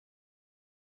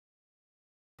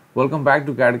Welcome back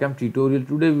to CAD/CAM tutorial.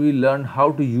 Today we will learn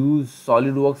how to use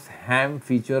SolidWorks ham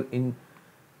feature in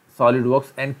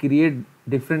SolidWorks and create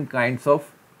different kinds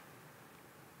of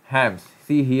hams.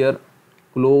 See here,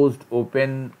 closed,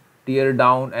 open, tear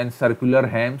down and circular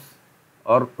hams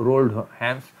or rolled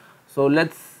hams. So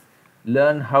let's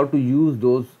learn how to use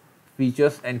those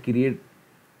features and create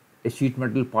a sheet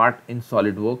metal part in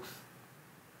SolidWorks.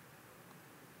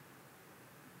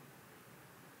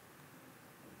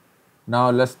 Now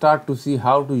let's start to see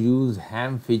how to use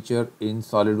ham feature in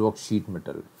SolidWorks Sheet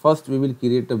Metal. First we will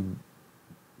create a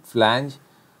flange.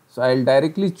 So I'll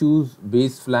directly choose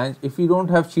base flange. If you don't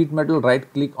have sheet metal,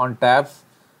 right click on tabs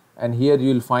and here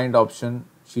you will find option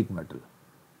sheet metal.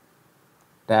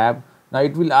 Tab. Now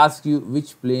it will ask you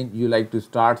which plane you like to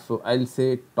start. So I'll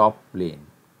say top plane.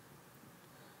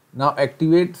 Now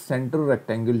activate center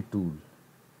rectangle tool.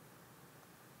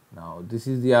 Now this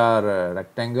is your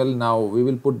rectangle. Now we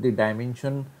will put the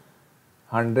dimension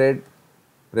 100,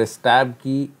 press tab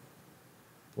key,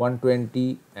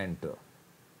 120, enter.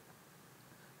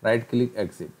 Right click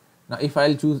exit. Now if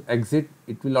I'll choose exit,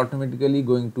 it will automatically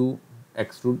going to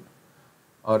extrude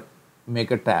or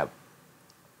make a tab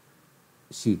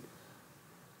sheet.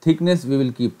 Thickness we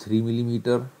will keep 3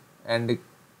 millimeter and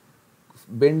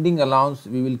bending allowance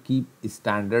we will keep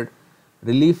standard.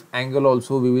 Relief angle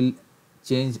also we will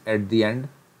change at the end.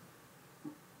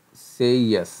 Say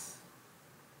yes.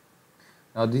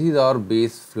 Now this is our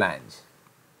base flange,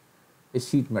 a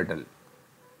sheet metal.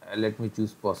 Let me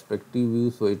choose perspective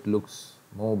view so it looks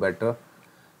more better.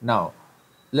 Now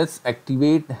let's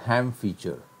activate ham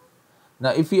feature.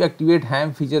 Now if you activate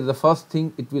ham feature, the first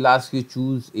thing it will ask you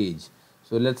choose edge.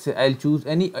 So let's say I'll choose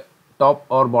any top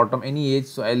or bottom, any edge.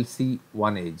 So I'll see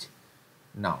one edge.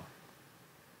 Now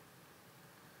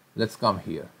let's come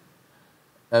here.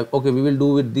 Okay, we will do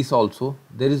with this also.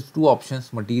 There is two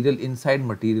options, material inside,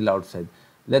 material outside.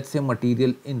 Let's say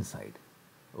material inside.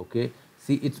 Okay,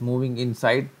 see it's moving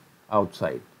inside,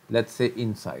 outside. Let's say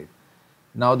inside.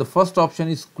 Now the first option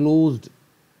is closed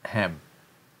ham.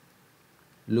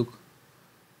 Look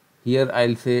here,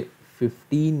 I'll say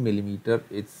 15 millimeter.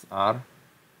 It's our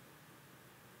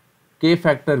K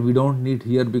factor we don't need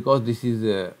here because this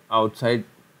is outside.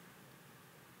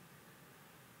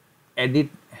 Edit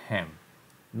ham.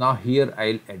 Now here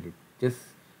I'll edit. Just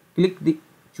click the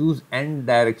choose end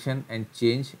direction and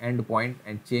change end point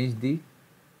and change the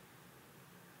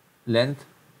length,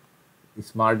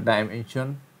 smart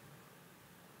dimension.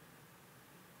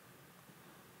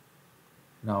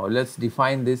 Now let's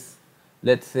define this.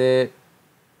 Let's say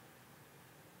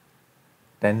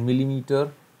 10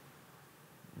 millimeter.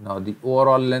 Now the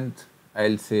overall length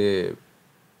I'll say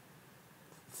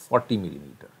 40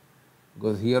 millimeter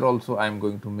because here also I am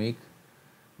going to make.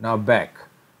 Now back,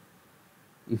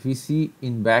 if we see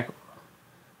in back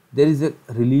there is a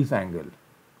relief angle,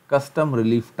 custom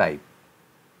relief type,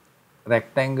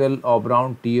 rectangle,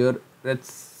 oblong, tear.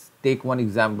 Let's take one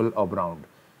example, oblong.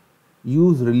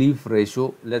 Use relief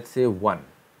ratio, let's say 1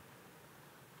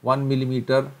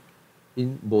 millimeter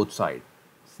in both sides.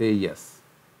 Say yes.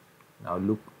 Now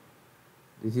look,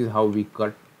 this is how we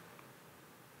cut.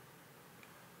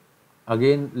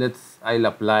 Again I'll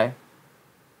apply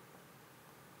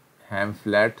ham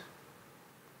flat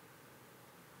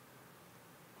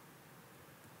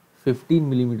 15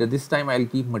 millimeter. This time I'll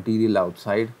keep material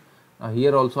outside. Now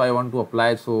here also I want to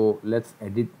apply, so let's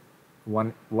edit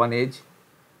one edge.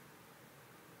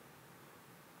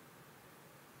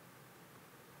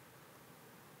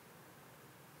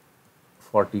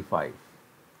 .45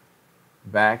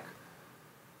 back.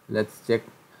 Let's check.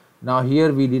 Now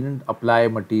here we didn't apply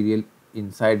material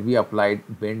inside, we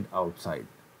applied bend outside.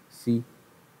 See,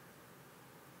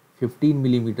 15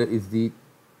 millimeter is the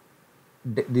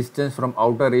distance from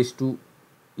outer edge to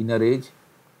inner edge.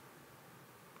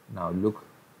 Now look,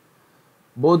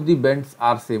 both the bends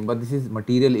are same, but this is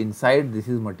material inside, this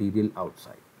is material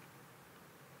outside.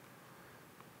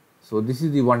 So this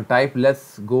is the one type.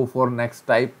 Let's go for next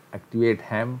type. Activate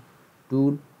ham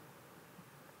tool.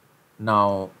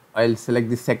 Now I'll select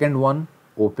the second one,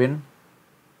 open.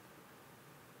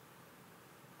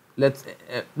 Let's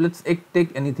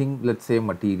take anything, let's say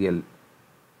material.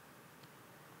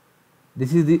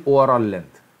 This is the overall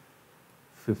length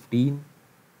 15.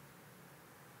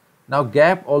 Now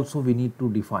gap also we need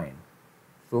to define,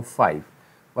 so 5,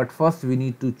 but first we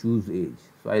need to choose edge.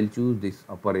 So I'll choose this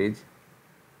upper edge.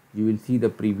 You will see the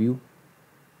preview.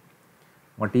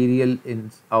 Material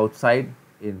in outside,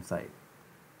 inside.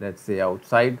 Let's say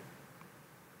outside.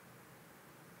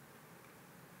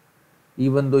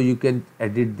 Even though you can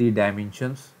edit the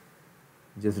dimensions,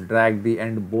 just drag the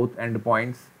both end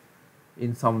points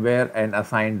in somewhere and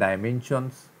assign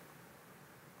dimensions.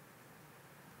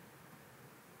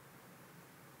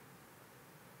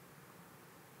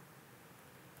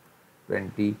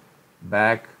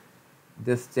 Back,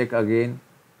 just check again.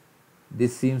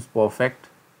 This seems perfect.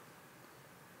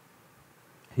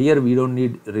 Here we don't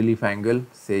need relief angle,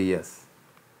 say yes.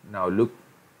 Now look,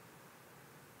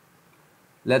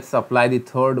 let's apply the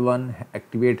third one,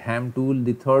 activate ham tool.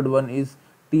 The third one is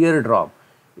teardrop.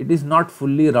 It is not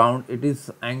fully round, it is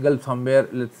angled somewhere.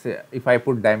 Let's say if I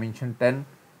put dimension 10,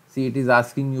 see it is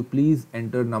asking you please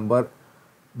enter number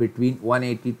between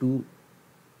 180 to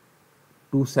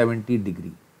 270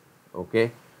 degree.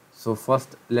 Okay, so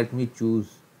first let me choose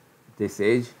this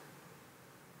edge.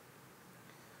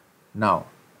 Now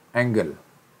angle,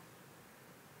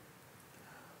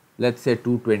 let's say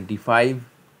 225,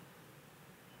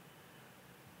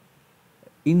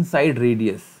 inside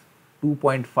radius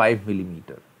 2.5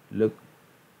 millimeter. Look,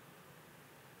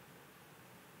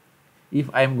 if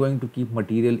I am going to keep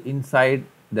material inside,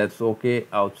 that's okay,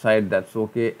 outside, that's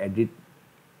okay. Edit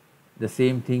the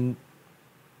same thing,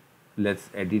 let's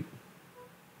edit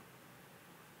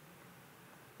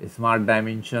a smart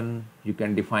dimension. You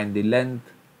can define the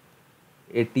length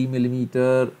 80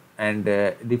 millimeter and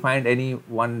define any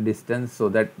one distance so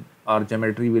that our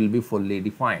geometry will be fully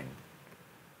defined.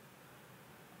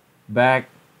 Back,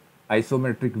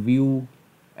 isometric view,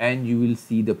 and you will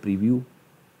see the preview.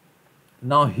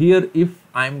 Now here if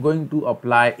I am going to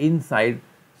apply inside,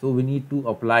 so we need to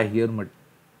apply here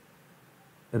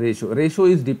ratio. Ratio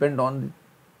is depend on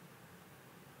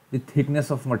the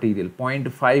thickness of material.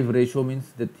 0.5 ratio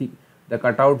means the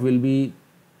cutout will be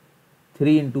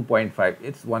 3 into 0.5,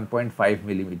 it's 1.5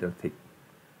 millimeter thick.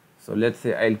 So let's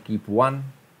say I'll keep 1,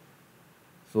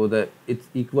 so that it's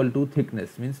equal to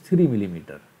thickness means 3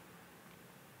 millimeter.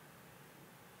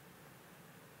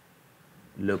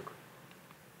 Look,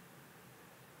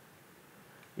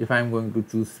 if I am going to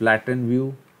choose flatten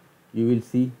view, you will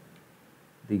see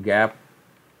the gap,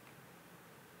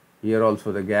 here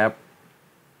also the gap.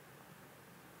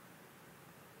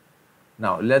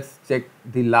 Now let's check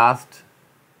the last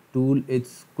tool,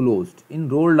 it's closed. In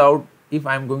rolled out, if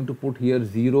I am going to put here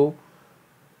 0,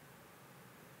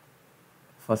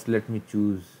 first let me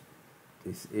choose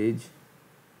this edge.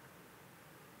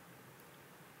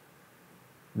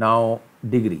 Now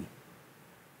degree,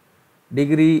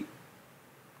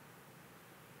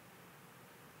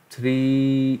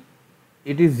 3,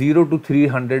 it is 0 to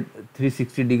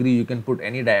 360 degree, you can put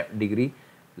any degree.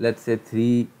 Let's say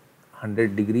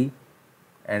 300 degree,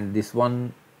 and this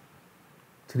one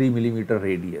 3 millimeter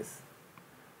radius,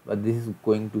 but this is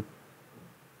going to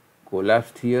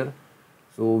collapse here,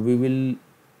 so we will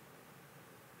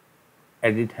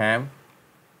edit ham.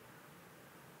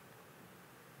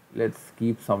 Let's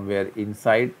keep somewhere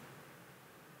inside.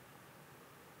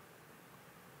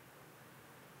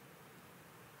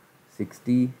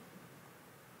 (60,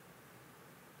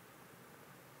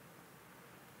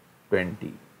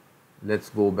 20). Let's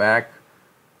go back,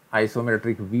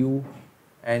 isometric view,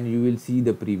 and you will see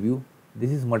the preview.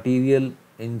 This is material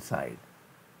inside.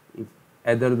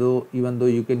 Even though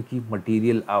you can keep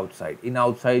material outside. In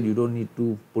outside you don't need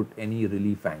to put any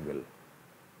relief angle.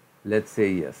 Let's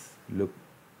say yes. Look.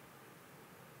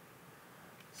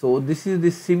 So this is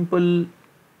the simple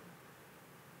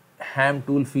ham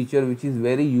tool feature which is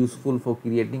very useful for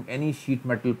creating any sheet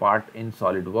metal part in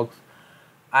Solidworks.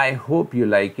 I hope you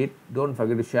like it. Don't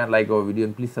forget to share and like our video,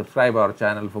 and please subscribe our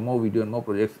channel for more video and more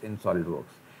projects in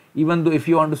Solidworks. Even though if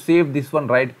you want to save this one,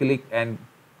 right click and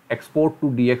export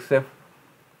to DXF,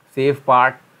 save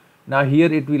part. Now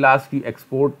here it will ask you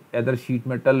export either sheet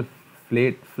metal,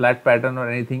 flat pattern or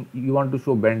anything. You want to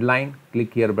show bend line,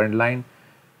 click here bend line.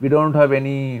 We don't have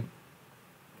any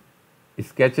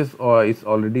sketches or it's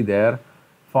already there.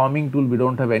 Forming tool, we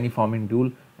don't have any forming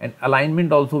tool, and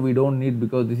alignment also we don't need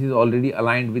because this is already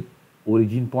aligned with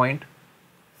origin point.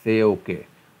 Say okay.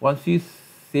 Once you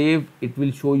save, it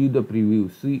will show you the preview.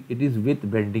 See, it is with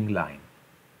bending line.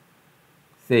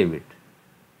 Save it.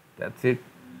 That's it.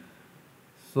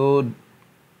 So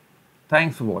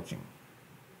thanks for watching.